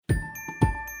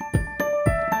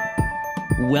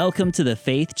Welcome to the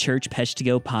Faith Church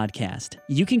Peshtigo podcast.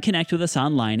 You can connect with us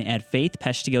online at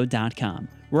faithpeshtigo.com.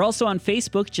 We're also on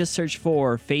Facebook. Just search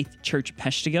for Faith Church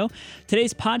Peshtigo.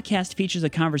 Today's podcast features a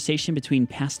conversation between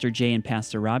Pastor Jay and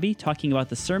Pastor Robbie talking about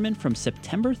the sermon from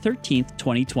September 13th,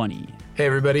 2020. Hey,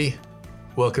 everybody.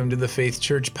 Welcome to the Faith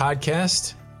Church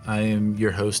podcast. I am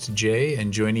your host, Jay,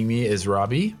 and joining me is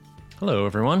Robbie. Hello,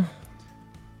 everyone.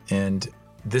 And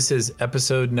this is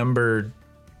episode number...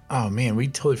 Oh, man, we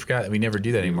totally forgot. We never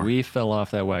do that anymore. We fell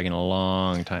off that wagon a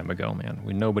long time ago, man.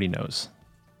 Nobody knows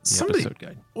the episode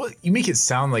guide. Well, you make it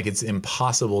sound like it's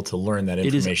impossible to learn that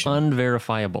information. It is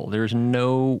unverifiable. There's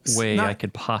no way I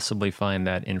could possibly find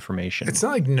that information. It's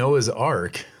not like Noah's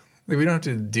Ark. Like, we don't have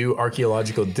to do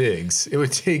archaeological digs. It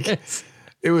would take a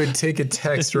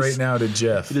text right now to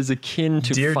Jeff. It is akin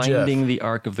to Dear finding Jeff, the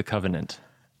Ark of the Covenant.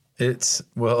 Dear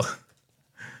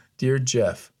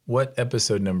Jeff, what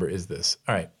episode number is this?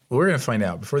 All right. We're going to find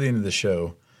out before the end of the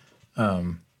show. We're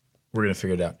going to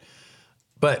figure it out.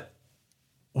 But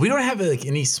we don't have like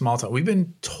any small talk. We've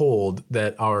been told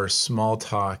that our small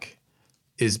talk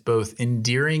is both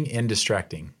endearing and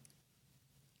distracting.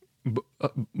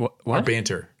 What? Our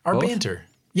banter. Both? Banter.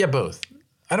 Yeah, both.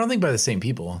 I don't think by the same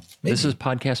people. Maybe. This is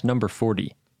podcast number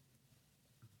 40.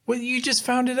 Well, you just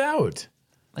found it out.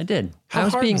 I did. How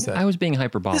hard was that? I was being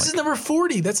hyperbolic. This is number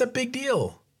 40. That's a big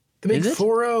deal. The big Is it?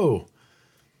 4-0.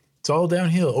 It's all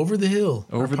downhill, over the hill.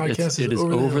 Our podcast It is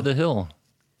over the hill.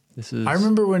 This is. I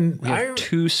remember when we have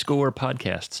 2 score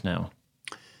podcasts now.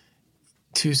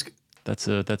 That's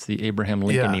the Abraham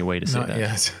Lincoln-y way to say that.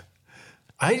 Yes.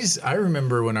 I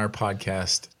remember when our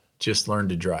podcast just learned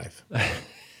to drive.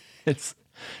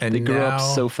 They grew up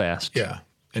so fast. Yeah.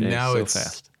 And Jay, now so it's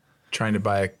fast. Trying to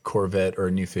buy a Corvette or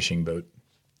a new fishing boat.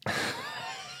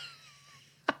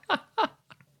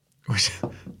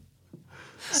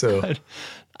 So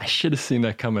I should have seen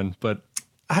that coming, but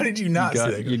how did you not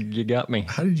see that coming? You got me.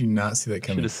 How did you not see that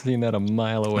coming? Should have seen that a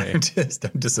mile away.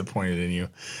 I'm disappointed in you.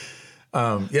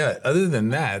 Yeah. Other than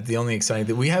that, the only exciting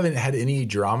thing, we haven't had any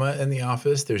drama in the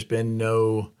office. There's been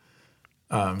no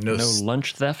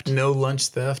lunch theft. No lunch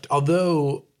theft.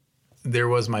 Although there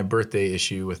was my birthday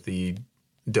issue with the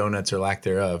donuts or lack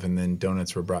thereof, and then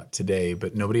donuts were brought today,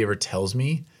 but nobody ever tells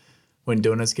me when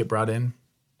donuts get brought in.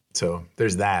 So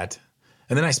there's that.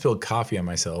 And then I spilled coffee on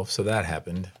myself, so that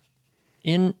happened.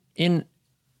 In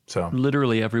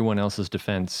literally everyone else's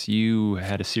defense, you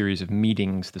had a series of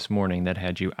meetings this morning that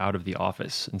had you out of the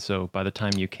office. And so by the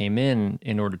time you came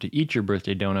in order to eat your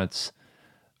birthday donuts,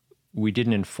 we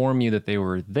didn't inform you that they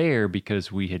were there because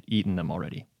we had eaten them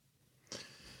already.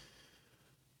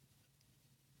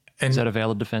 And is that a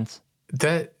valid defense?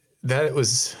 That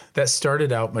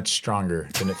started out much stronger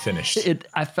than it finished.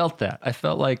 I felt that. I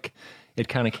felt like it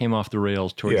kind of came off the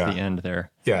rails towards the end there.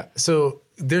 Yeah. So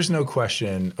there's no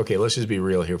question. Okay, let's just be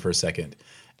real here for a second.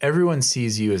 Everyone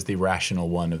sees you as the rational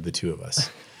one of the two of us.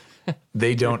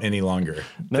 They don't any longer.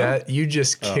 No? That you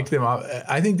just kick them off.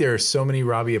 I think there are so many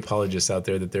Robbie apologists out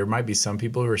there that there might be some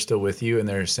people who are still with you and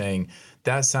they're saying,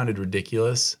 that sounded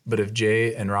ridiculous, but if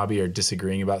Jay and Robbie are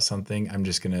disagreeing about something, I'm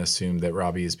just going to assume that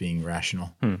Robbie is being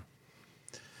rational.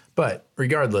 But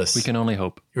regardless. We can only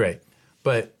hope. Right.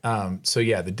 But so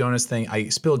yeah, the donuts thing, I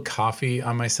spilled coffee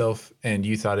on myself and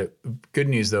you thought good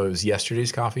news though, it was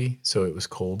yesterday's coffee, so it was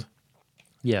cold.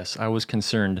 Yes, I was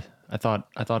concerned. I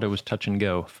thought it was touch and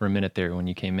go for a minute there when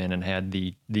you came in and had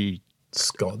the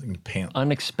scalding pant.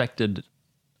 Unexpected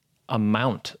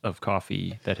amount of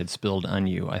coffee that had spilled on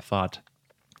you. I thought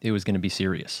it was going to be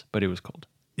serious, but it was cold.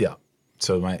 Yeah.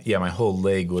 So my whole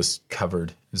leg was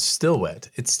covered. It's still wet.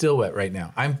 It's still wet right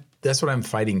now. That's what I'm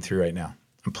fighting through right now.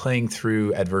 I'm playing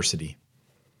through adversity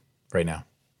right now.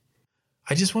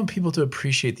 I just want people to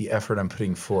appreciate the effort I'm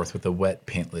putting forth with a wet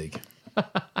pant leg.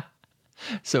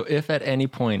 So if at any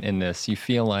point in this you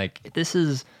feel like this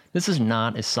is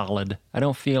not as solid, I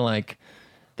don't feel like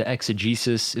the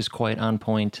exegesis is quite on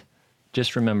point,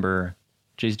 just remember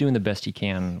Jay's doing the best he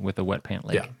can with a wet pant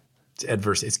leg. Yeah. It's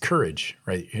adversity. It's courage,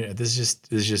 right? This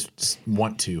is just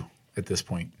want to at this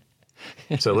point.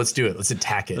 So let's do it. Let's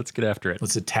attack it. Let's get after it.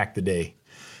 Let's attack the day.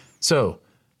 So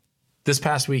this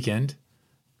past weekend,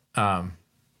 there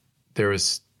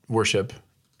was worship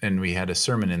and we had a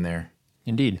sermon in there.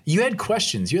 Indeed. You had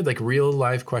questions. You had like real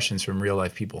life questions from real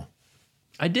life people.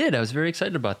 I did. I was very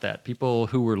excited about that. People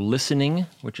who were listening,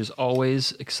 which is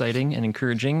always exciting and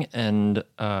encouraging, and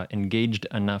engaged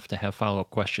enough to have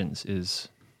follow-up questions is,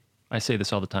 I say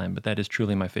this all the time, but that is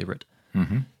truly my favorite.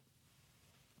 Mm-hmm.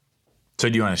 So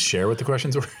do you want to share what the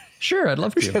questions were? Sure, I'd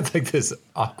love We to. had like this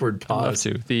awkward pause.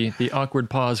 I'd love to. The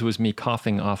awkward pause was me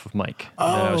coughing off of mic that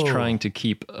I was trying to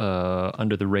keep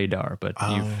under the radar, but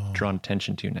you've drawn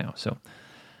attention to now. So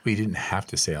We didn't have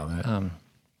to say all that.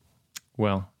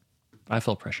 well, I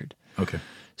felt pressured. Okay.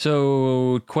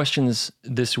 So questions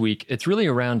this week. It's really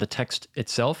around the text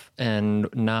itself and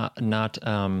not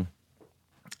any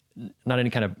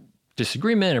kind of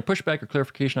disagreement or pushback or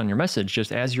clarification on your message.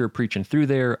 Just as you're preaching through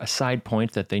there, a side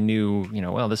point that they knew,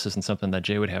 well, this isn't something that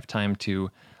Jay would have time to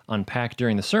unpack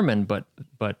during the sermon, but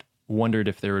wondered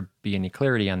if there would be any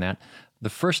clarity on that. The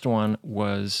first one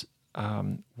was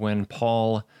when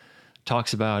Paul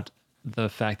talks about the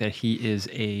fact that he is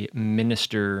a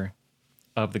minister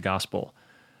of the gospel.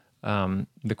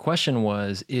 The question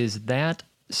was, is that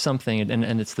something,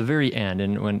 and it's the very end,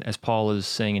 and when, as Paul is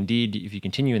saying, indeed, if you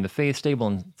continue in the faith, stable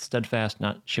and steadfast,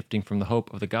 not shifting from the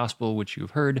hope of the gospel which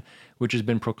you've heard, which has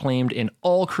been proclaimed in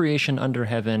all creation under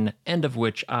heaven, and of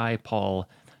which I, Paul,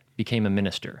 became a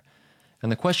minister.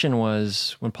 And the question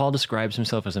was, when Paul describes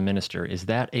himself as a minister, is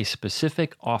that a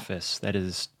specific office that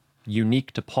is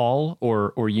unique to Paul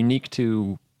or unique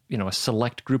to, a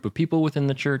select group of people within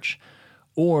the church?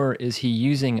 Or is he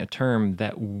using a term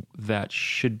that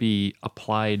should be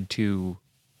applied to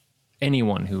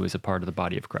anyone who is a part of the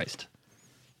body of Christ?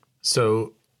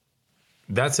 So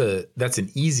that's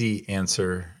an easy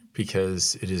answer,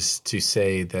 because it is to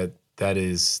say that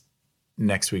is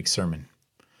next week's sermon.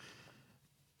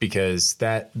 Because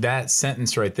that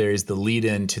sentence right there is the lead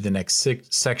in to the next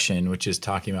section, which is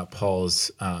talking about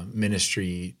Paul's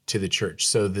ministry to the church.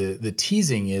 So the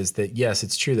teasing is that, yes,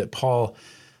 it's true that Paul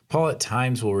at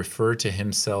times will refer to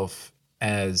himself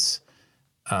as,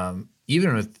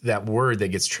 even with that word that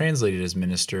gets translated as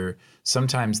minister,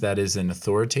 sometimes that is an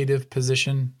authoritative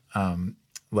position.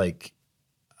 Like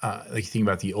you think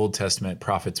about the Old Testament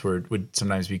prophets would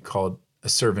sometimes be called a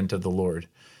servant of the Lord.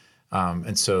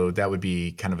 And so that would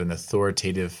be kind of an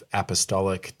authoritative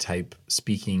apostolic type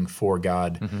speaking for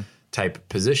God type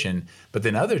position. But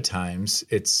then other times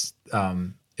it's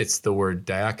the word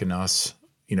diakonos,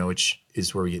 which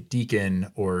is where we get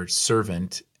deacon or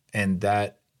servant. And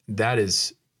that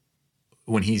is,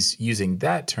 when he's using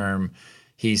that term,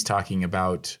 he's talking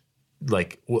about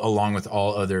like along with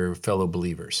all other fellow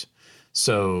believers.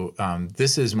 So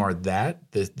this is more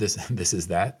that, this is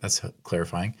that. That's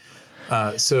clarifying.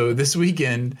 So this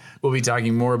weekend, we'll be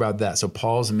talking more about that. So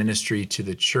Paul's ministry to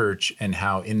the church and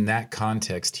how in that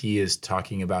context, he is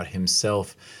talking about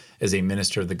himself as a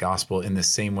minister of the gospel in the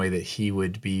same way that he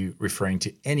would be referring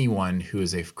to anyone who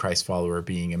is a Christ follower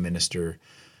being a minister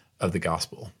of the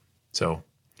gospel. So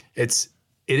it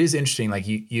is interesting. Like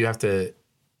you have to,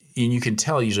 and you can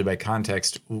tell usually by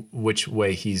context which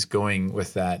way he's going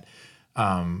with that.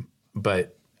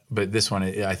 But this one,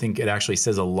 I think it actually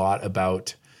says a lot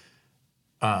about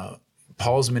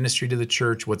Paul's ministry to the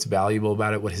church, what's valuable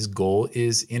about it, what his goal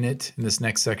is in it in this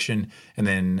next section, and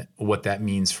then what that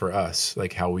means for us,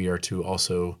 like how we are to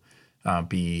also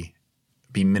be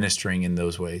ministering in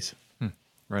those ways.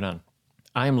 Right on.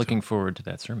 I am looking forward to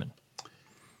that sermon.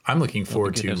 I'm looking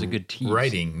forward to a good tease.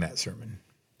 Writing that sermon.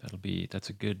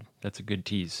 That's a good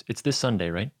tease. It's this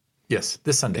Sunday, right? Yes,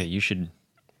 this Sunday. Okay, you should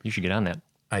get on that.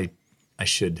 I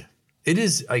should. It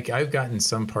is like I've gotten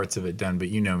some parts of it done, but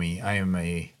you know me,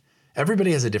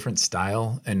 everybody has a different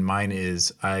style, and mine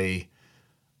is I'm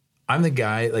the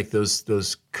guy like those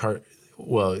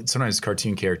sometimes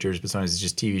cartoon characters, but sometimes it's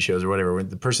just TV shows or whatever, when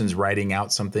the person's writing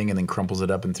out something and then crumples it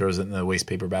up and throws it in the waste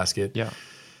paper basket. Yeah.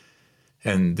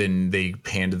 And then they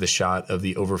pan to the shot of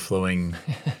the overflowing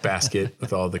basket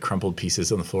with all the crumpled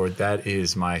pieces on the floor. That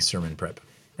is my sermon prep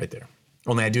right there.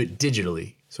 Only I do it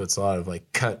digitally. So it's a lot of like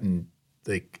cut and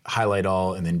like highlight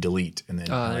all and then delete. And then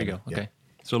there you go. Okay. Yeah.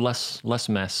 So less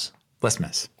mess. Less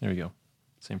mess. There we go.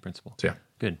 Same principle. So yeah.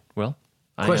 Good. Well,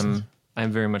 Questions?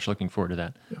 I'm very much looking forward to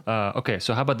that. Yeah. Okay.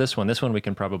 So how about this one? This one we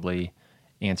can probably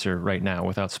answer right now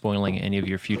without spoiling any of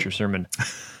your future sermon.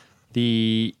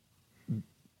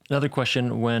 Another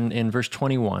question, when in verse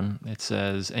 21, it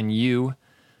says, "And you,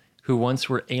 who once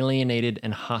were alienated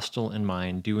and hostile in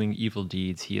mind, doing evil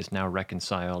deeds, he is now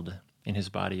reconciled in his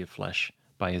body of flesh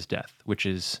by his death," which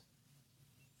is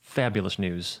fabulous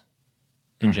news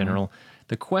in general.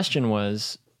 The question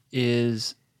was,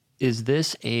 is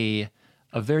this a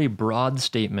very broad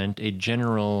statement, a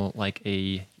general, like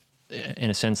in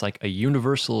a sense, like a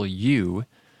universal you,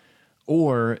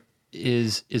 or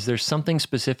is there something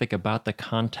specific about the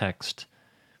context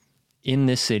in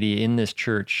this city, in this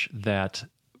church, that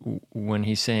when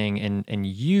he's saying, and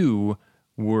you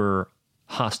were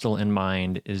hostile in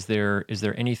mind, is there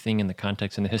anything in the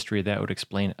context and the history that would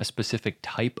explain a specific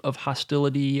type of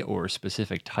hostility or a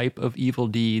specific type of evil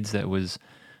deeds that was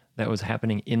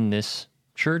happening in this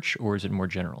church, or is it more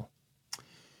general?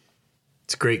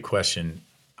 It's a great question.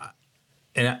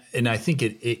 And I think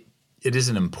it is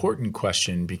an important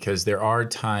question, because there are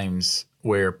times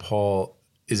where Paul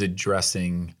is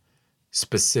addressing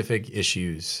specific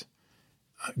issues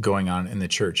going on in the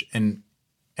church. And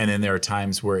then there are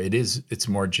times where it's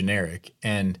more generic.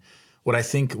 And what I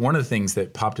think, one of the things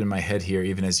that popped in my head here,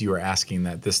 even as you were asking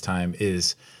that this time,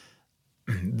 is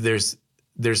there's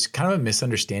kind of a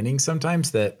misunderstanding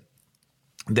sometimes that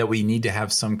we need to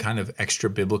have some kind of extra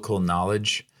biblical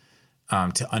knowledge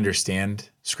to understand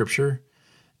Scripture.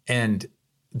 And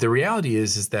the reality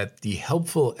is that the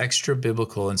helpful extra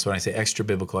biblical, and so when I say extra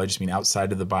biblical, I just mean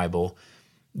outside of the Bible,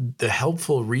 the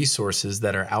helpful resources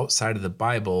that are outside of the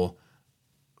Bible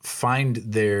find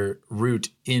their root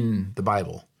in the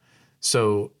Bible.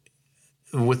 So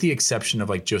with the exception of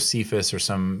like Josephus or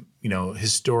some,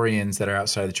 historians that are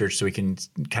outside of the church, so we can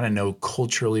kind of know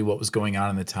culturally what was going on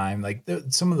in the time, like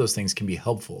some of those things can be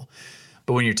helpful.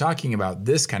 But when you're talking about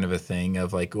this kind of a thing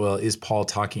of like, well, is Paul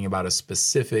talking about a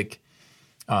specific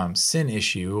sin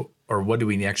issue, or what do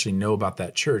we actually know about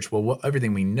that church? Well,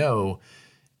 everything we know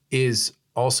is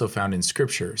also found in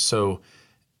Scripture. So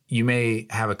you may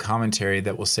have a commentary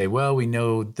that will say, well, we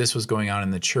know this was going on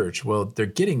in the church. Well, they're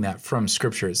getting that from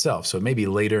Scripture itself. So maybe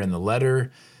later in the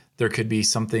letter, there could be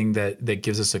something that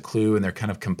gives us a clue, and they're kind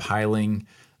of compiling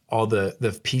all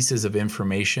the pieces of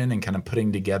information and kind of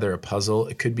putting together a puzzle.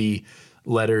 It could be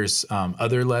letters,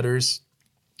 other letters,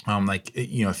 like,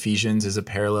 Ephesians is a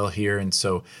parallel here. And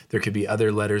so there could be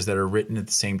other letters that are written at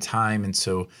the same time. And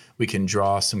so we can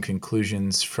draw some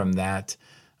conclusions from that.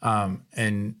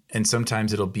 And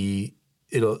sometimes it'll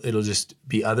just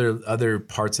be other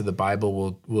parts of the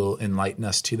Bible will enlighten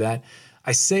us to that.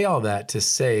 I say all that to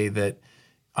say that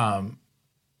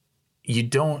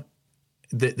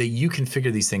that you can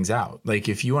figure these things out. Like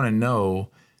if you want to know,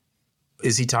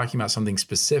 is he talking about something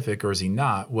specific or is he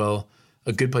not? Well,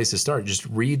 a good place to start, just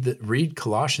read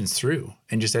Colossians through,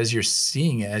 and just as you're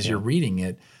seeing it, as you're reading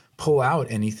it, pull out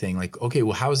anything like, okay,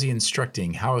 well, how is he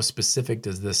instructing? How specific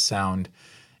does this sound?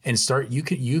 And you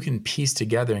can piece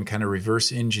together and kind of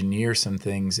reverse engineer some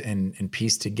things and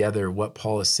piece together what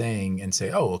Paul is saying and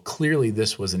say, oh, well, clearly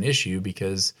this was an issue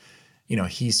because,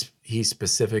 he's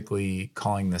specifically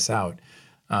calling this out.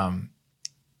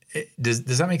 Does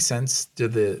that make sense?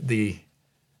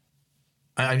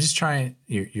 I'm just trying.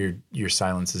 Your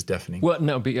silence is deafening. Well,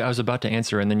 no, I was about to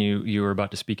answer, and then you were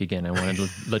about to speak again. I wanted to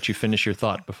let you finish your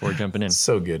thought before jumping in.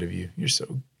 So good of you. You're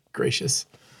so gracious.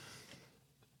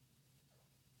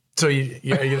 So are you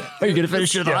going to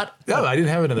finish your thought? No, I didn't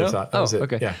have another thought. That was it.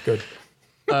 Okay. Yeah, good.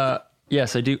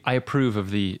 Yes, I do. I approve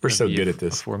of the. We're so good at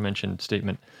this. Aforementioned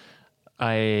statement.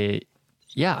 As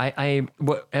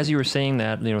you were saying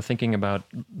that, thinking about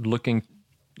looking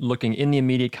in the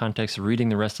immediate context of reading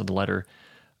the rest of the letter,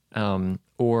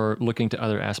 or looking to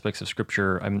other aspects of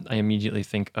Scripture, I immediately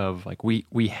think of like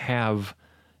we have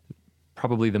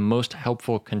probably the most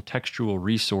helpful contextual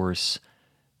resource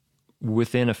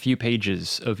within a few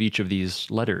pages of each of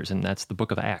these letters, and that's the book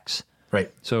of Acts.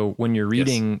 Right. So when you're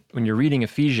reading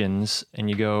Ephesians and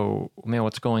you go, man,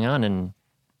 what's going on in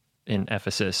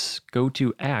Ephesus? Go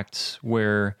to Acts,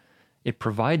 where it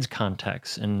provides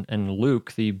context, and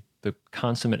Luke, the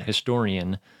consummate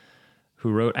historian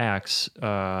who wrote Acts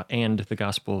and the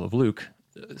Gospel of Luke,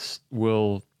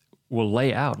 will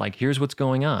lay out like, here's what's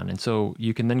going on. And so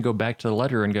you can then go back to the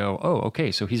letter and go, oh,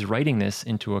 okay, so he's writing this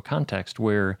into a context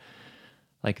where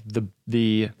like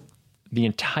the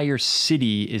entire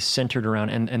city is centered around,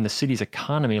 and the city's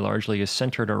economy largely is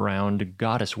centered around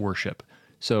goddess worship.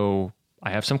 So I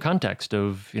have some context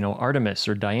of, Artemis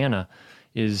or Diana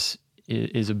is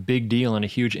a big deal and a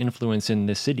huge influence in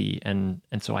this city. And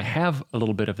so I have a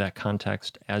little bit of that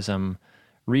context as I'm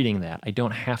reading that. I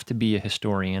don't have to be a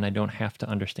historian. I don't have to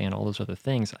understand all those other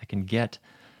things. I can get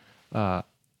all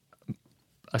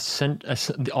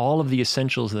of the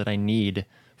essentials that I need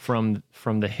from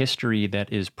the history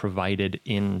that is provided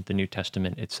in the New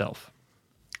Testament itself.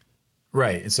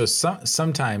 Right. And so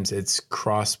sometimes it's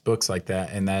cross books like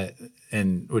that,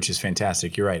 and which is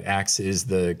fantastic. You're right. Acts is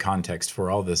the context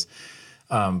for all this.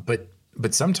 But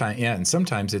sometimes, and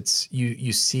sometimes it's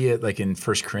you see it like in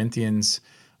 1 Corinthians,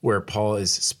 where Paul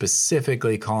is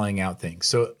specifically calling out things.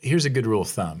 So here's a good rule of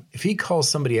thumb. If he calls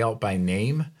somebody out by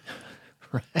name,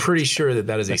 right, pretty sure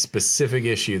that is a specific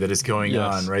issue that is going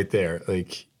on right there.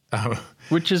 Like,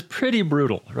 Which is pretty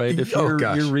brutal, right? If you're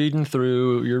reading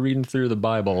through the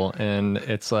Bible, and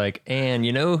it's like,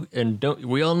 and don't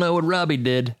we all know what Robbie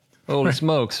did? Holy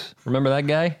smokes! Remember that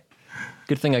guy?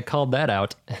 Good thing I called that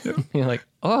out. You're like,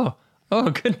 oh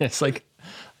goodness! Like,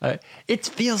 it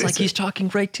feels like he's talking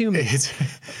right to me.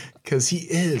 Because he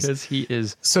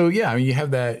is. So yeah, I mean, you have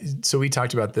that. So we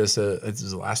talked about this. It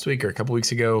was last week or a couple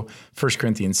weeks ago. 1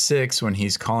 Corinthians 6, when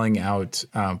he's calling out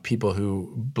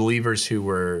believers who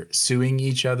were suing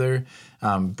each other,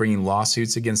 bringing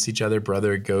lawsuits against each other.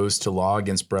 Brother goes to law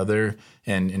against brother,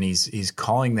 and he's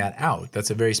calling that out. That's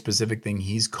a very specific thing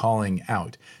he's calling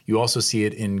out. You also see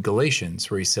it in Galatians,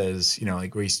 where he says,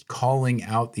 where he's calling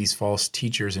out these false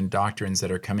teachers and doctrines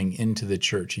that are coming into the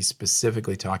church. He's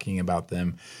specifically talking about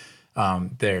them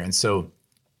there. And so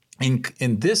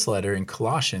in this letter, in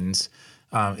Colossians,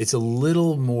 it's a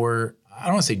little more, I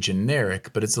don't want to say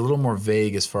generic, but it's a little more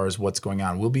vague as far as what's going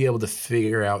on. We'll be able to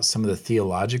figure out some of the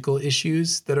theological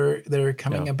issues that are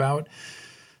coming about.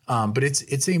 But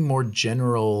it's a more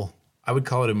general, I would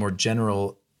call it a more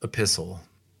general epistle,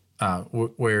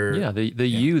 where the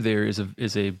you there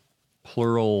is a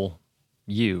plural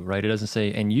you, right? It doesn't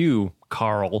say, and you,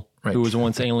 Carl, right, who was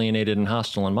once alienated and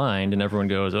hostile in mind, and everyone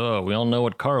goes, oh, we all know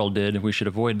what Carl did, we should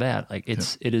avoid that. Like,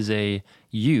 it is a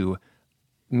you,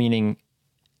 meaning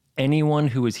anyone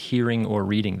who is hearing or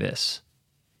reading this.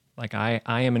 Like, I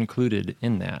am included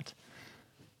in that.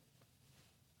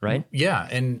 Right? Yeah,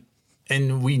 and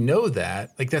we know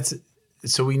that,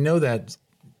 so we know that,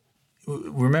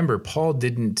 remember, Paul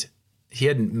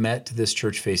hadn't met this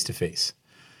church face to face.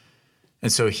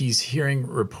 And so he's hearing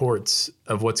reports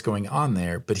of what's going on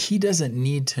there, but he doesn't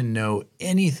need to know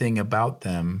anything about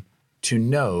them to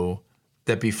know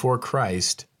that before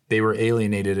Christ, they were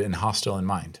alienated and hostile in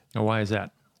mind. Oh, why is that?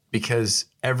 Because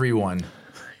everyone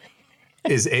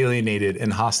is alienated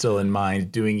and hostile in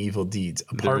mind, doing evil deeds.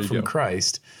 Apart from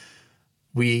Christ,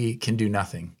 we can do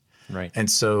nothing. Right. And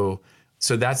so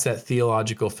that's that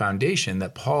theological foundation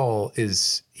that Paul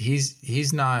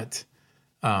he's not.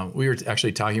 We were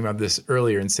actually talking about this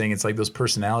earlier and saying it's like those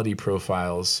personality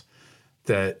profiles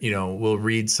that, we'll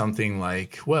read something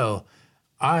like, well,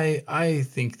 I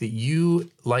think that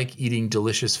you like eating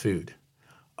delicious food.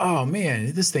 Oh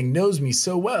man, this thing knows me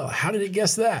so well. How did it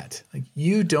guess that? Like,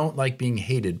 you don't like being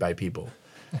hated by people.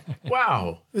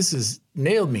 Wow, this has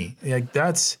nailed me. Like,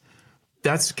 that's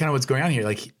kind of what's going on here.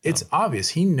 Like, it's obvious.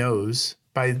 He knows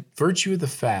by virtue of the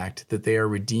fact that they are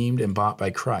redeemed and bought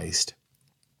by Christ,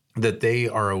 that they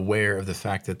are aware of the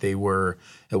fact that they were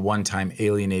at one time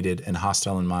alienated and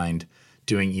hostile in mind,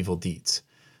 doing evil deeds.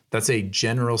 That's a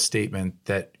general statement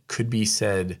that could be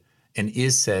said and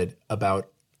is said about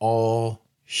all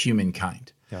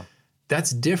humankind. Yeah.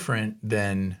 That's different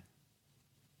than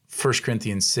 1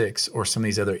 Corinthians 6 or some of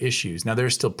these other issues. Now, there are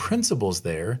still principles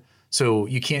there. So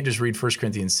you can't just read 1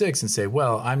 Corinthians 6 and say,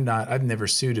 well, I've never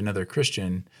sued another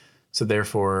Christian, so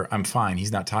therefore I'm fine.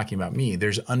 He's not talking about me.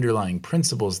 There's underlying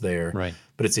principles there, right,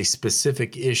 but it's a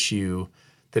specific issue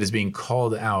that is being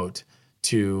called out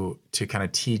to kind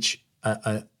of teach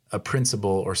a principle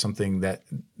or something that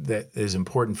is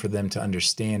important for them to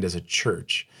understand as a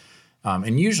church.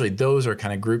 And usually those are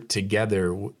kind of grouped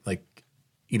together, like,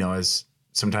 as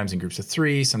sometimes in groups of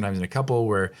 3, sometimes in a couple,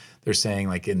 where they're saying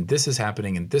like, and this is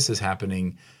happening, and this is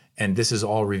happening, and this is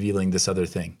all revealing this other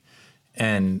thing.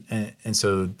 And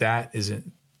so that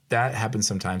happens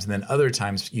sometimes. And then other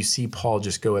times you see Paul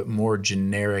just go at more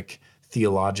generic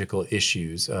theological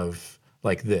issues of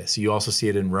like this. You also see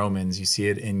it in Romans, you see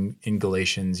it in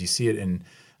Galatians, you see it in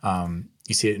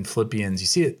Philippians, you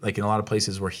see it like in a lot of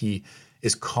places where he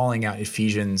is calling out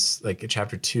Ephesians, like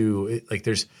chapter 2. Like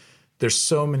there's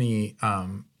so many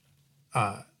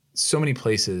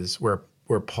places where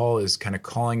Paul is kind of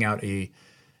calling out a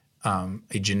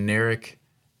generic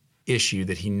issue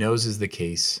that he knows is the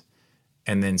case,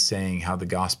 and then saying how the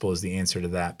gospel is the answer to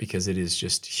that, because it is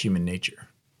just human nature.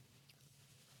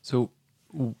 So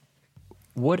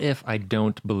what if I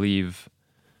don't believe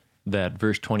that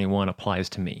verse 21 applies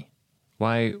to me?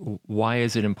 Why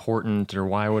is it important, or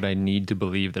why would I need to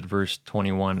believe that verse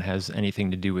 21 has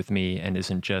anything to do with me and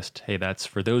isn't just, hey, that's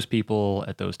for those people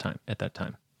at that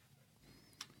time?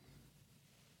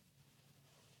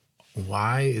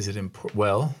 Why is it important?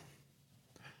 Well,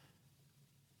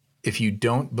 if you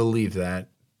don't believe that,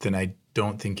 then I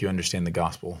don't think you understand the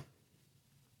gospel.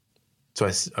 So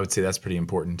I would say that's pretty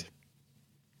important.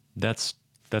 That's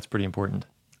pretty important.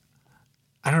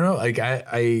 I don't know. Like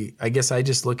I guess I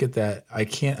just look at that. I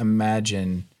can't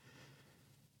imagine.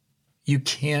 You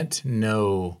can't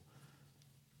know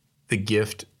the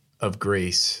gift of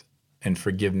grace and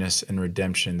forgiveness and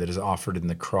redemption that is offered in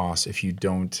the cross if you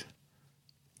don't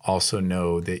also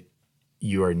know that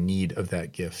you are in need of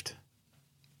that gift.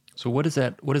 So what does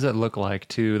that look like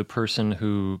to the person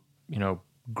who,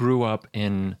 grew up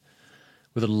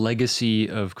with a legacy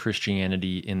of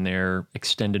Christianity in their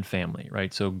extended family,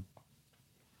 right? So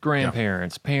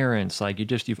grandparents, parents, like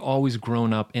you've always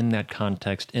grown up in that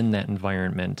context, in that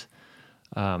environment.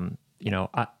 My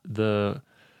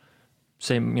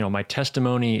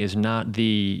testimony is not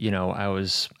I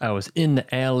was in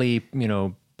the alley,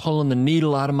 pulling the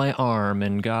needle out of my arm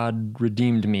and God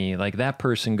redeemed me. Like that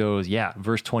person goes, yeah,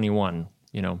 verse 21,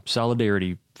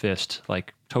 solidarity fist,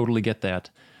 like totally get that.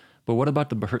 But what about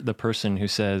the person who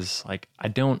says, like, I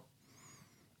don't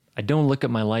look at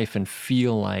my life and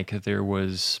feel like there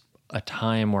was a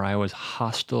time where I was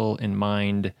hostile in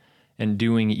mind and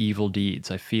doing evil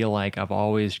deeds. I feel like I've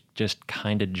always just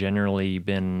kind of generally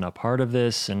been a part of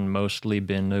this and mostly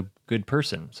been a good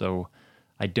person. So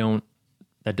that doesn't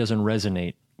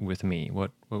resonate with me.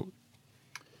 What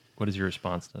is your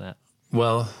response to that?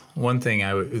 Well, one thing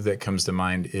that comes to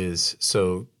mind is,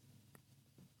 so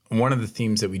one of the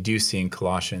themes that we do see in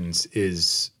Colossians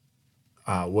is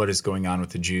what is going on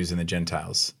with the Jews and the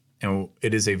Gentiles. And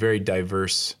it is a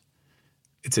diverse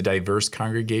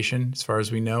congregation as far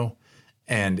as we know.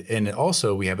 And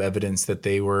also we have evidence that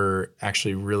they were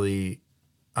actually really,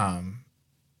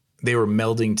 they were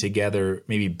melding together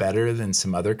maybe better than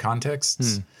some other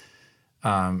contexts.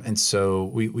 And so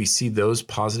we see those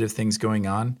positive things going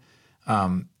on.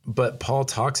 But Paul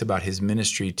talks about his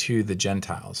ministry to the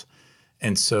Gentiles.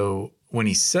 And so when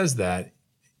he says that,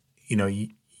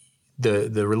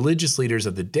 the religious leaders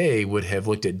of the day would have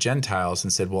looked at Gentiles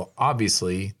and said, well,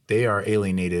 obviously they are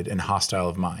alienated and hostile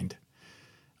of mind.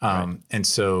 Right.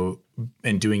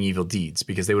 And doing evil deeds,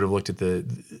 because they would have looked at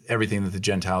everything that the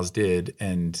Gentiles did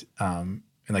and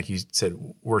like you said,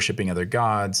 worshiping other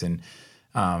gods and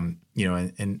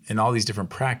all these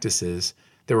different practices.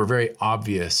 There were very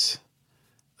obvious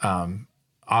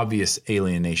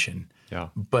alienation. Yeah.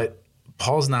 But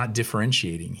Paul's not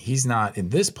differentiating. He's not, in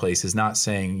this place, is not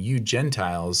saying you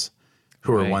Gentiles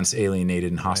who were once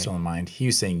alienated and hostile in mind. He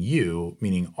was saying you,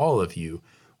 meaning all of you.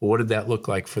 Well, what did that look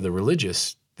like for the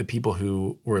people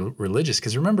who were religious?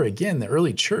 Because remember, again, the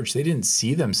early church, they didn't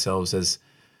see themselves as,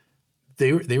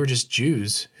 they were just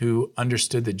Jews who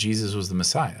understood that Jesus was the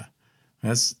Messiah.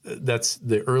 And that's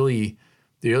the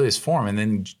earliest form, and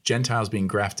then Gentiles being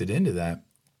grafted into that.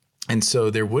 And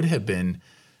so there would have been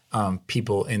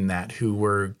people in that who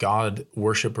were God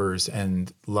worshipers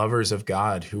and lovers of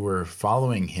God, who were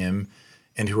following him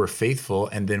and who were faithful.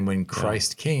 And then when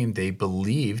Christ came, they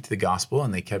believed the gospel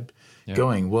and they kept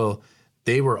going. Well,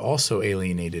 they were also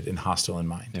alienated and hostile in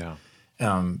mind.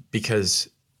 Because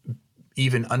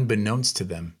even unbeknownst to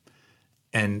them.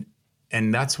 And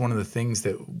that's one of the things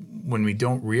that when we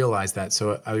don't realize that.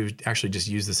 So I would actually just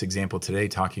use this example today,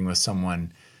 talking with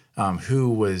someone who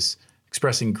was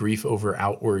expressing grief over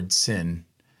outward sin.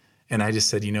 And I just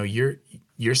said,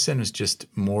 your sin is just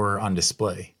more on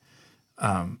display.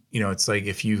 It's like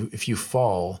if you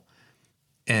fall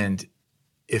and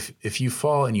if you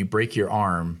fall and you break your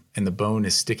arm and the bone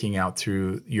is sticking out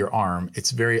through your arm,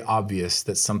 it's very obvious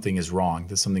that something is wrong,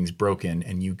 that something's broken,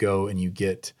 and you go and you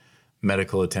get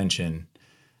medical attention.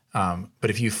 But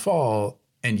if you fall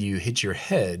and you hit your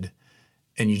head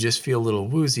and you just feel a little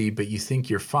woozy, but you think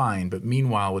you're fine, but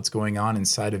meanwhile, what's going on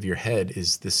inside of your head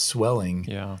is this swelling.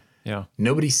 Yeah.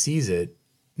 Nobody sees it.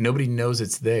 Nobody knows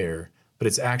it's there, but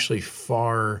it's actually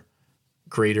far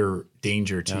greater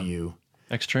danger to you.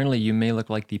 Externally, you may look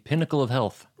like the pinnacle of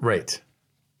health. Right.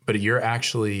 But you're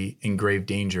actually in grave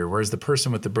danger. Whereas the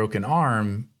person with the broken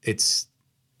arm, it's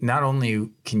not only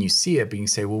can you see it, but you can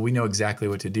say, well, we know exactly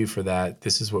what to do for that.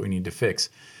 This is what we need to fix.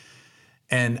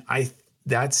 And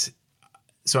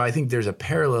so I think there's a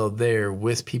parallel there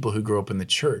with people who grow up in the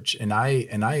church. And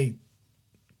I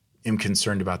am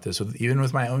concerned about this, even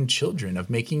with my own children, of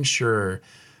making sure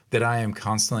that I am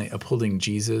constantly upholding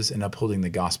Jesus and upholding the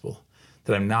gospel,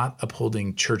 that I'm not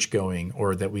upholding church going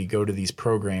or that we go to these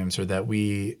programs or that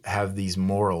we have these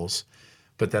morals,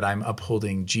 but that I'm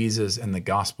upholding Jesus and the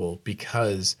gospel,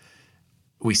 because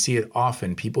we see it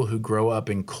often. People who grow up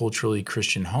in culturally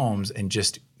Christian homes and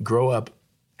just grow up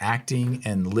acting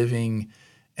and living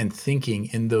and thinking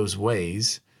in those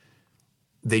ways,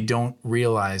 they don't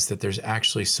realize that there's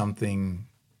actually something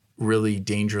really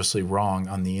dangerously wrong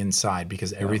on the inside,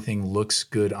 because everything looks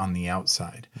good on the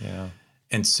outside. Yeah.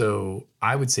 And so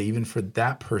I would say, even for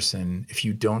that person, if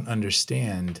you don't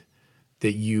understand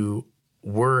that you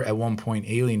were at one point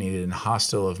alienated and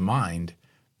hostile of mind,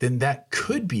 then that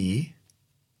could be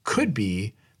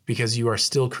because you are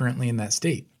still currently in that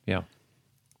state. Yeah.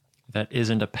 That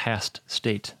isn't a past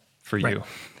state for you.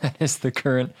 That is the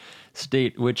current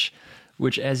state, which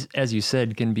as you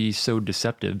said, can be so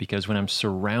deceptive, because when I'm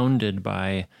surrounded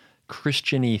by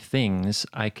Christian-y things,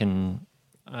 I can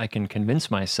convince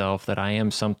myself that I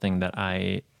am something that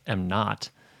I am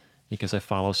not, because I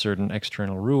follow certain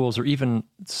external rules, or even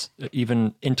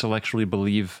intellectually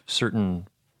believe certain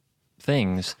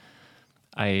things.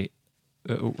 As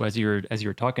you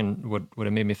were talking, what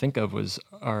it made me think of was,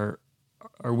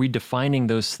 are we defining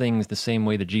those things the same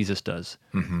way that Jesus does?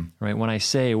 Mm-hmm. Right? When I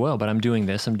say, well, but I'm doing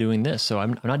this, so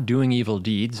I'm not doing evil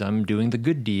deeds, I'm doing the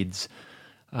good deeds.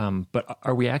 But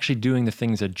are we actually doing the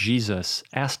things that Jesus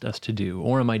asked us to do?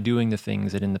 Or am I doing the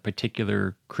things that in the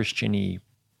particular Christian-y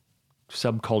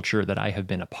subculture that I have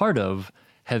been a part of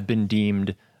have been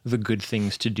deemed the good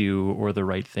things to do or the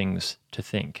right things to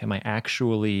think? Am I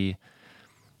actually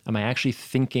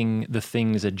thinking the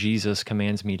things that Jesus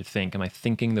commands me to think? Am I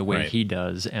thinking the way he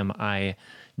does? Am I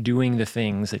doing the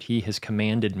things that he has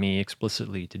commanded me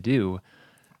explicitly to do?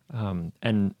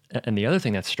 And the other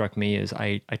thing that struck me is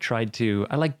I try to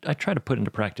put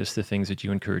into practice the things that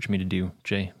you encourage me to do,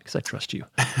 Jay, because I trust you.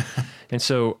 And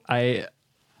so I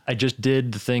just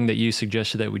did the thing that you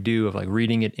suggested that we do, of like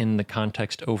reading it in the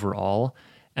context overall.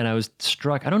 And I was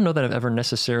struck. I don't know that I've ever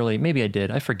necessarily, maybe I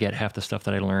did. I forget half the stuff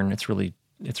that I learn. It's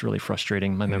really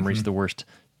frustrating. My memory's the worst,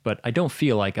 but I don't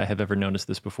feel like I have ever noticed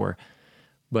this before.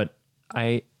 But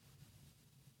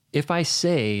if I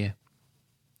say,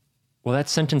 well, that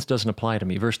sentence doesn't apply to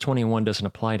me, verse 21 doesn't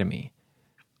apply to me,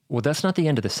 well, that's not the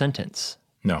end of the sentence.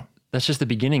 No. That's just the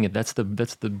beginning. That's the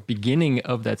beginning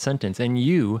of that sentence. And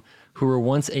you, who were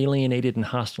once alienated and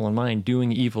hostile in mind,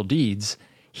 doing evil deeds,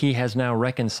 he has now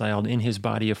reconciled in his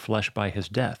body of flesh by his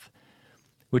death.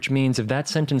 Which means if that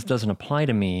sentence doesn't apply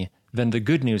to me, then the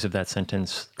good news of that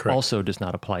sentence also does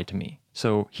not apply to me.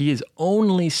 So he is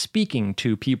only speaking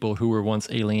to people who were once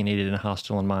alienated and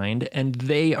hostile in mind, and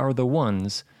they are the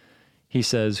ones, he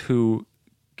says, who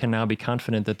can now be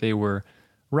confident that they were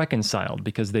reconciled,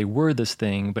 because they were this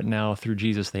thing, but now through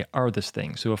Jesus they are this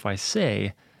thing. So if I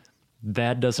say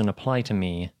that doesn't apply to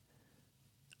me,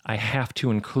 I have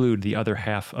to include the other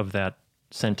half of that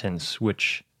sentence,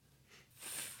 which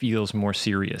feels more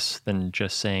serious than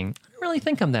just saying, I don't really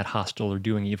think I'm that hostile or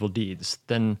doing evil deeds.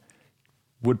 Then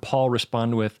would Paul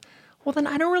respond with, well, then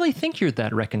I don't really think you're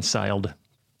that reconciled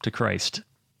to Christ,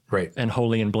 right, and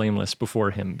holy and blameless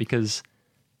before him? Because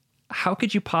how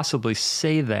could you possibly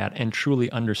say that and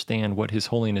truly understand what his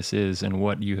holiness is and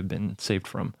what you have been saved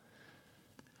from?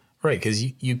 Right, because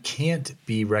you can't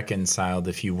be reconciled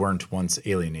if you weren't once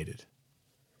alienated.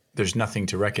 There's nothing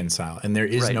to reconcile. And there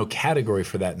is no category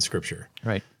for that in Scripture.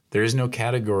 Right. There is no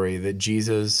category that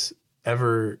Jesus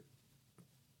ever,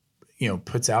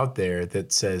 puts out there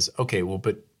that says, okay, well,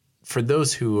 but for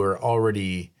those who are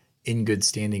already in good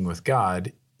standing with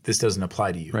God, this doesn't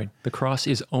apply to you. Right. The cross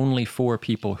is only for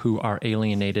people who are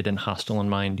alienated and hostile in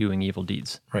mind, doing evil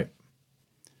deeds. Right.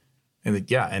 And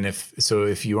and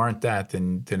if you aren't that,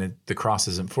 then the cross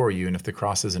isn't for you. And if the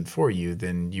cross isn't for you,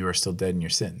 then you are still dead in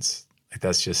your sins. Like,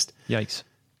 that's just yikes.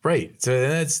 Right. So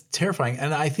that's terrifying.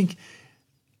 And I think,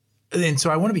 and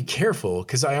so I want to be careful,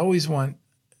 because I always want,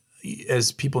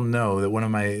 as people know, that one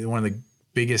of the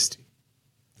biggest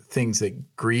things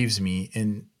that grieves me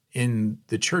in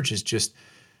the church is just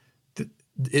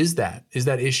is that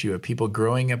issue of people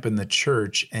growing up in the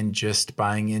church and just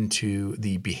buying into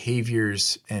the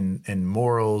behaviors and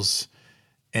morals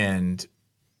and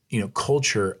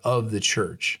culture of the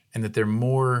church, and that they're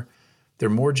more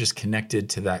just connected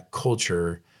to that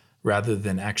culture rather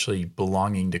than actually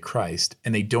belonging to Christ.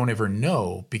 And they don't ever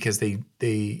know, because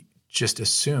they just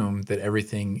assume that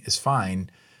everything is fine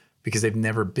because they've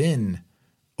never been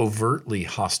overtly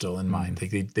hostile in mind.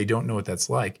 Like they don't know what that's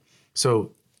like.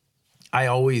 So I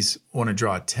always want to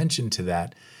draw attention to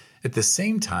that. At the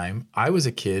same time, I was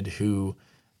a kid who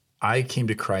I came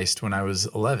to Christ when I was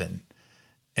 11.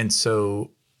 And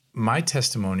so my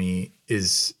testimony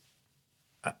is,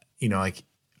 like,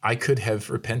 I could have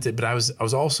repented, but I was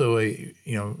also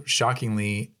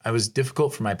shockingly, I was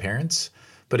difficult for my parents,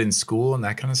 but in school and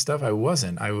that kind of stuff, I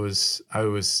wasn't. I was,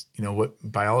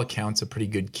 what by all accounts, a pretty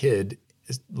good kid,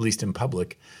 at least in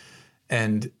public.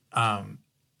 And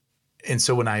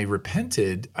so when I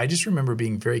repented, I just remember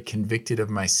being very convicted of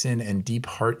my sin and deep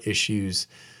heart issues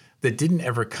that didn't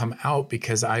ever come out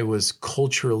because I was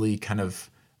culturally kind of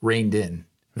reined in,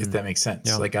 if that makes sense.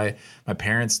 Yeah. Like my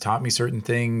parents taught me certain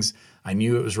things. I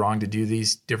knew it was wrong to do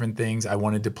these different things. I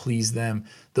wanted to please them.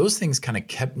 Those things kind of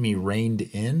kept me reined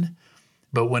in.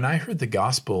 But when I heard the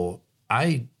gospel,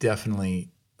 I definitely,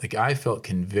 I felt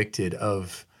convicted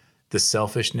of the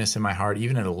selfishness in my heart.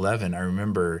 Even at 11, I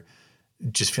remember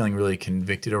just feeling really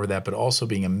convicted over that, but also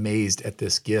being amazed at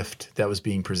this gift that was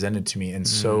being presented to me and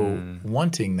so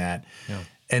wanting that. Yeah.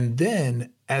 And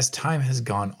then as time has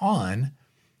gone on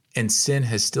and sin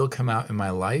has still come out in my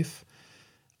life,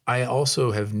 I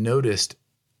also have noticed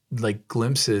like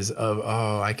glimpses of,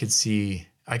 I could see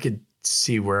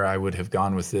where I would have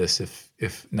gone with this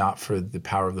if not for the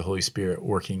power of the Holy Spirit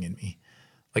working in me.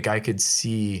 Like I could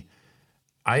see,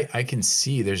 I can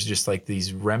see there's just like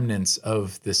these remnants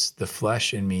of the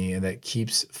flesh in me, and that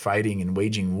keeps fighting and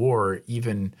waging war,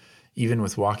 even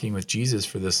with walking with Jesus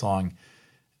for this long.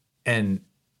 And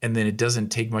then it doesn't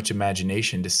take much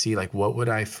imagination to see like, how would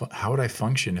I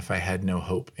function if I had no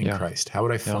hope in Christ? How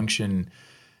would I function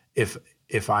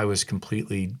if I was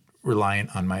completely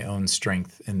reliant on my own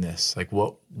strength in this? Like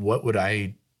what would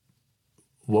I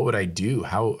do?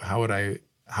 How would I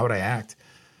act?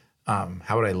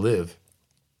 How would I live?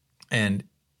 And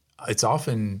it's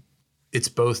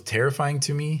both terrifying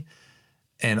to me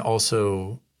and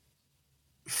also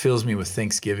fills me with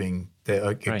thanksgiving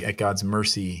that at God's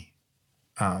mercy,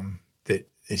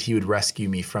 that he would rescue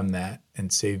me from that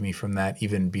and save me from that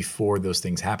even before those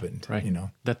things happened. Right.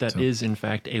 That so. Is in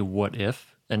fact a what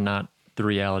if and not the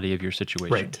reality of your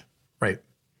situation. Right.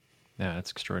 Yeah,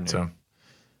 that's extraordinary.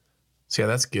 So yeah,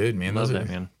 that's good, man. Love that,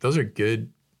 man. Those are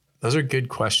good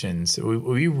questions.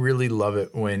 We really love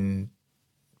it when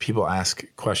people ask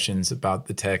questions about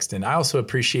the text. And I also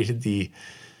appreciated the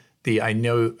I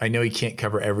know you can't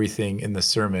cover everything in the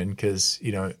sermon because,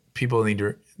 people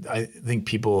I think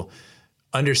people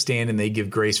understand and they give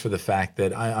grace for the fact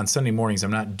that on Sunday mornings,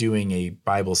 I'm not doing a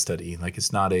Bible study. Like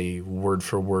it's not a word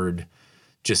for word,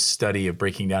 just study of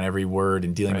breaking down every word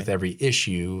and dealing with every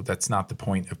issue. That's not the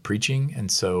point of preaching. And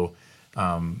so,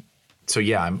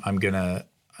 yeah, I'm gonna,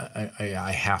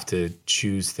 I have to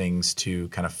choose things to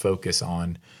kind of focus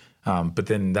on. But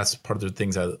then that's part of the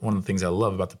things one of the things I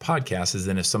love about the podcast is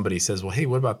then if somebody says, well, hey,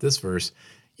 what about this verse?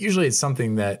 Usually it's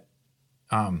something that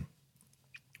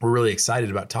we're really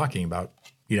excited about talking about.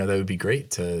 That would be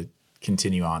great to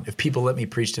continue on. If people let me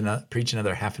preach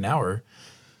another half an hour,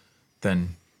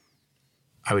 then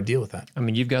I would deal with that. I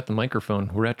mean, you've got the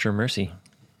microphone. We're at your mercy.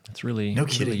 It's really,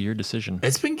 really your decision.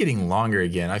 It's been getting longer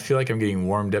again. I feel like I'm getting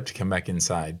warmed up to come back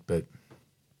inside, but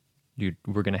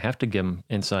we're going to have to get them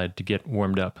inside to get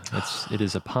warmed up. It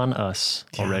is upon us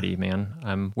already,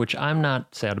 man. Which I'm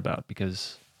not sad about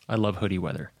because I love hoodie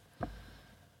weather.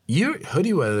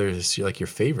 Hoodie weather is like your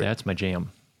favorite. That's my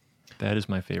jam. That is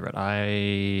my favorite.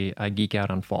 I geek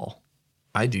out on fall.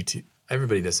 I do too.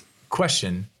 Everybody does.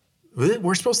 Question.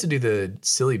 We're supposed to do the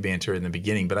silly banter in the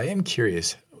beginning, but I am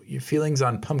curious. Your feelings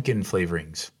on pumpkin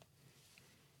flavorings?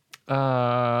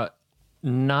 Not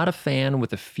a fan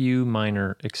with a few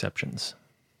minor exceptions.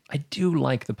 I do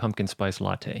like the pumpkin spice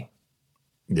latte.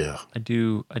 Yeah. I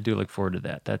do look forward to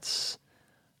that. That's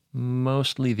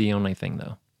mostly the only thing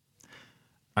though.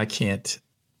 I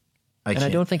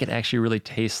don't think it actually really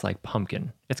tastes like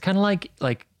pumpkin. It's kind of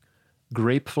like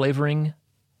grape flavoring.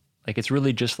 Like it's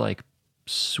really just like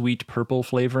sweet purple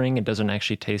flavoring. It doesn't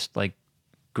actually taste like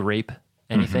grape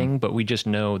anything, but we just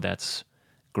know that's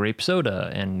grape soda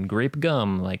and grape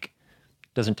gum. Like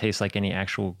doesn't taste like any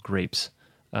actual grapes.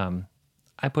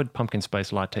 I put pumpkin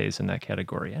spice lattes in that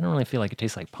category. I don't really feel like it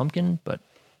tastes like pumpkin, but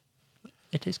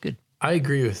it tastes good. I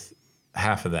agree with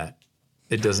half of that.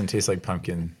 It doesn't taste like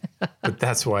pumpkin, but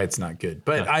that's why it's not good.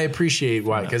 But I appreciate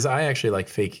why, because I actually like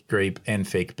fake grape and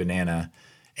fake banana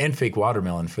and fake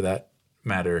watermelon for that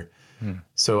matter.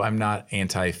 So I'm not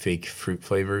anti-fake fruit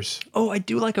flavors. Oh, I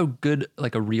do like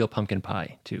a real pumpkin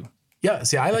pie too. Yeah,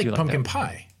 see, I like pumpkin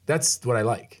pie. That's what I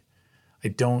like. I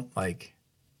don't like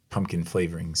pumpkin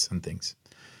flavorings and things.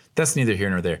 That's neither here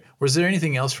nor there. Was there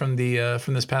anything else from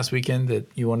this past weekend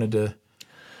that you wanted to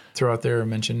throw out there or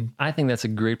mention? I think that's a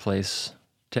great place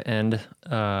to end,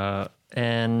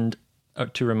 and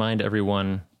to remind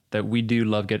everyone that we do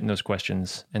love getting those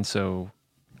questions, and so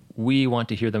we want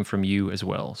to hear them from you as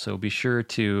well. So be sure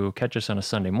to catch us on a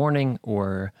Sunday morning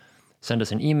or send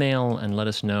us an email and let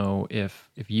us know if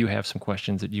you have some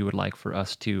questions that you would like for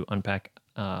us to unpack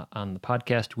on the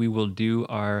podcast. We will do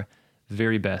our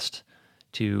very best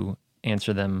to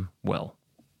answer them well.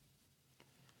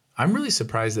 I'm really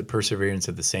surprised that Perseverance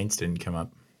of the Saints didn't come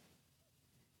up.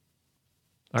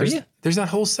 There's that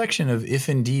whole section of if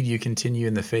indeed you continue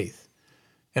in the faith.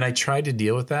 And I tried to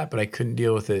deal with that, but I couldn't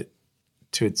deal with it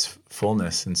to its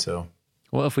fullness. And so,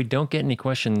 well, if we don't get any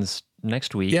questions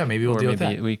next week, maybe we'll deal with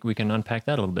that. We can unpack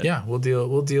that a little bit. Yeah, we'll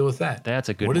deal with that. That's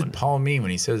a good one. What did Paul mean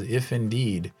when he says, if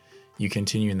indeed you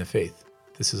continue in the faith?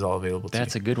 This is all available to you.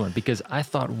 That's a good one, because I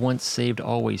thought once saved,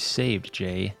 always saved,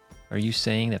 Jay. Are you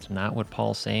saying that's not what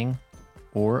Paul's saying?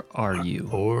 Or are you?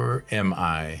 Or am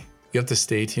I? You have to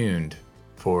stay tuned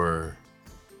for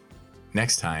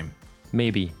next time.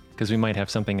 Maybe, because we might have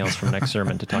something else from next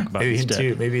sermon to talk about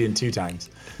instead. Maybe in 2 times.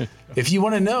 If you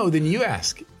want to know, then you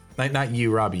ask. Not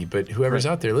you, Robbie, but whoever's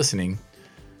out there listening.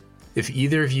 If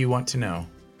either of you want to know.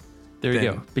 There you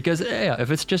go. Because if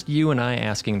it's just you and I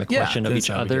asking the question of each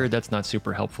other, that's not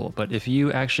super helpful. But if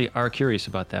you actually are curious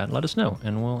about that, let us know,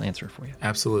 and we'll answer for you.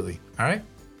 Absolutely. All right.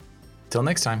 Till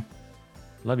next time.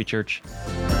 Love you, church.